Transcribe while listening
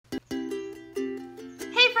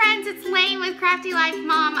it's Lane with Crafty Life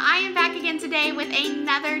Mom. I am back again today with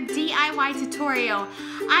another DIY tutorial.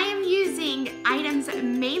 I am using items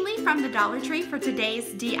mainly from the Dollar Tree for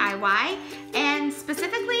today's DIY, and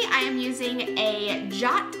specifically I am using a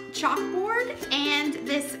Jot chalkboard and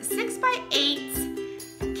this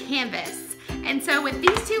 6x8 canvas. And so with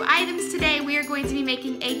these two items today, we are going to be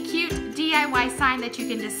making a cute DIY sign that you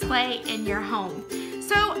can display in your home.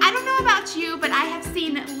 So I don't know about you, but I have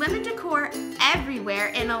seen lemon decor everywhere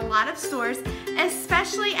in a lot of stores,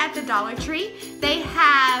 especially at the Dollar Tree. They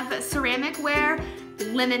have ceramic ware,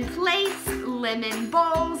 lemon plates, lemon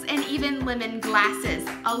bowls, and even lemon glasses,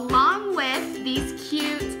 along with these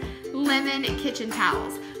cute lemon kitchen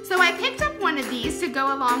towels. So I picked up one of these to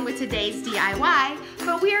go along with today's DIY,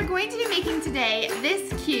 but we are going to be making today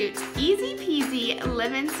this cute, easy peasy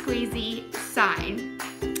lemon squeezy sign.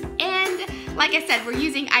 And like I said, we're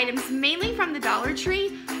using items mainly from the Dollar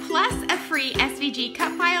Tree, plus a free SVG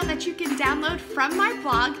cut file that you can download from my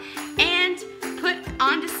blog and put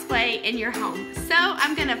on display in your home. So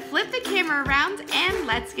I'm gonna flip the camera around and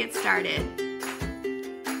let's get started.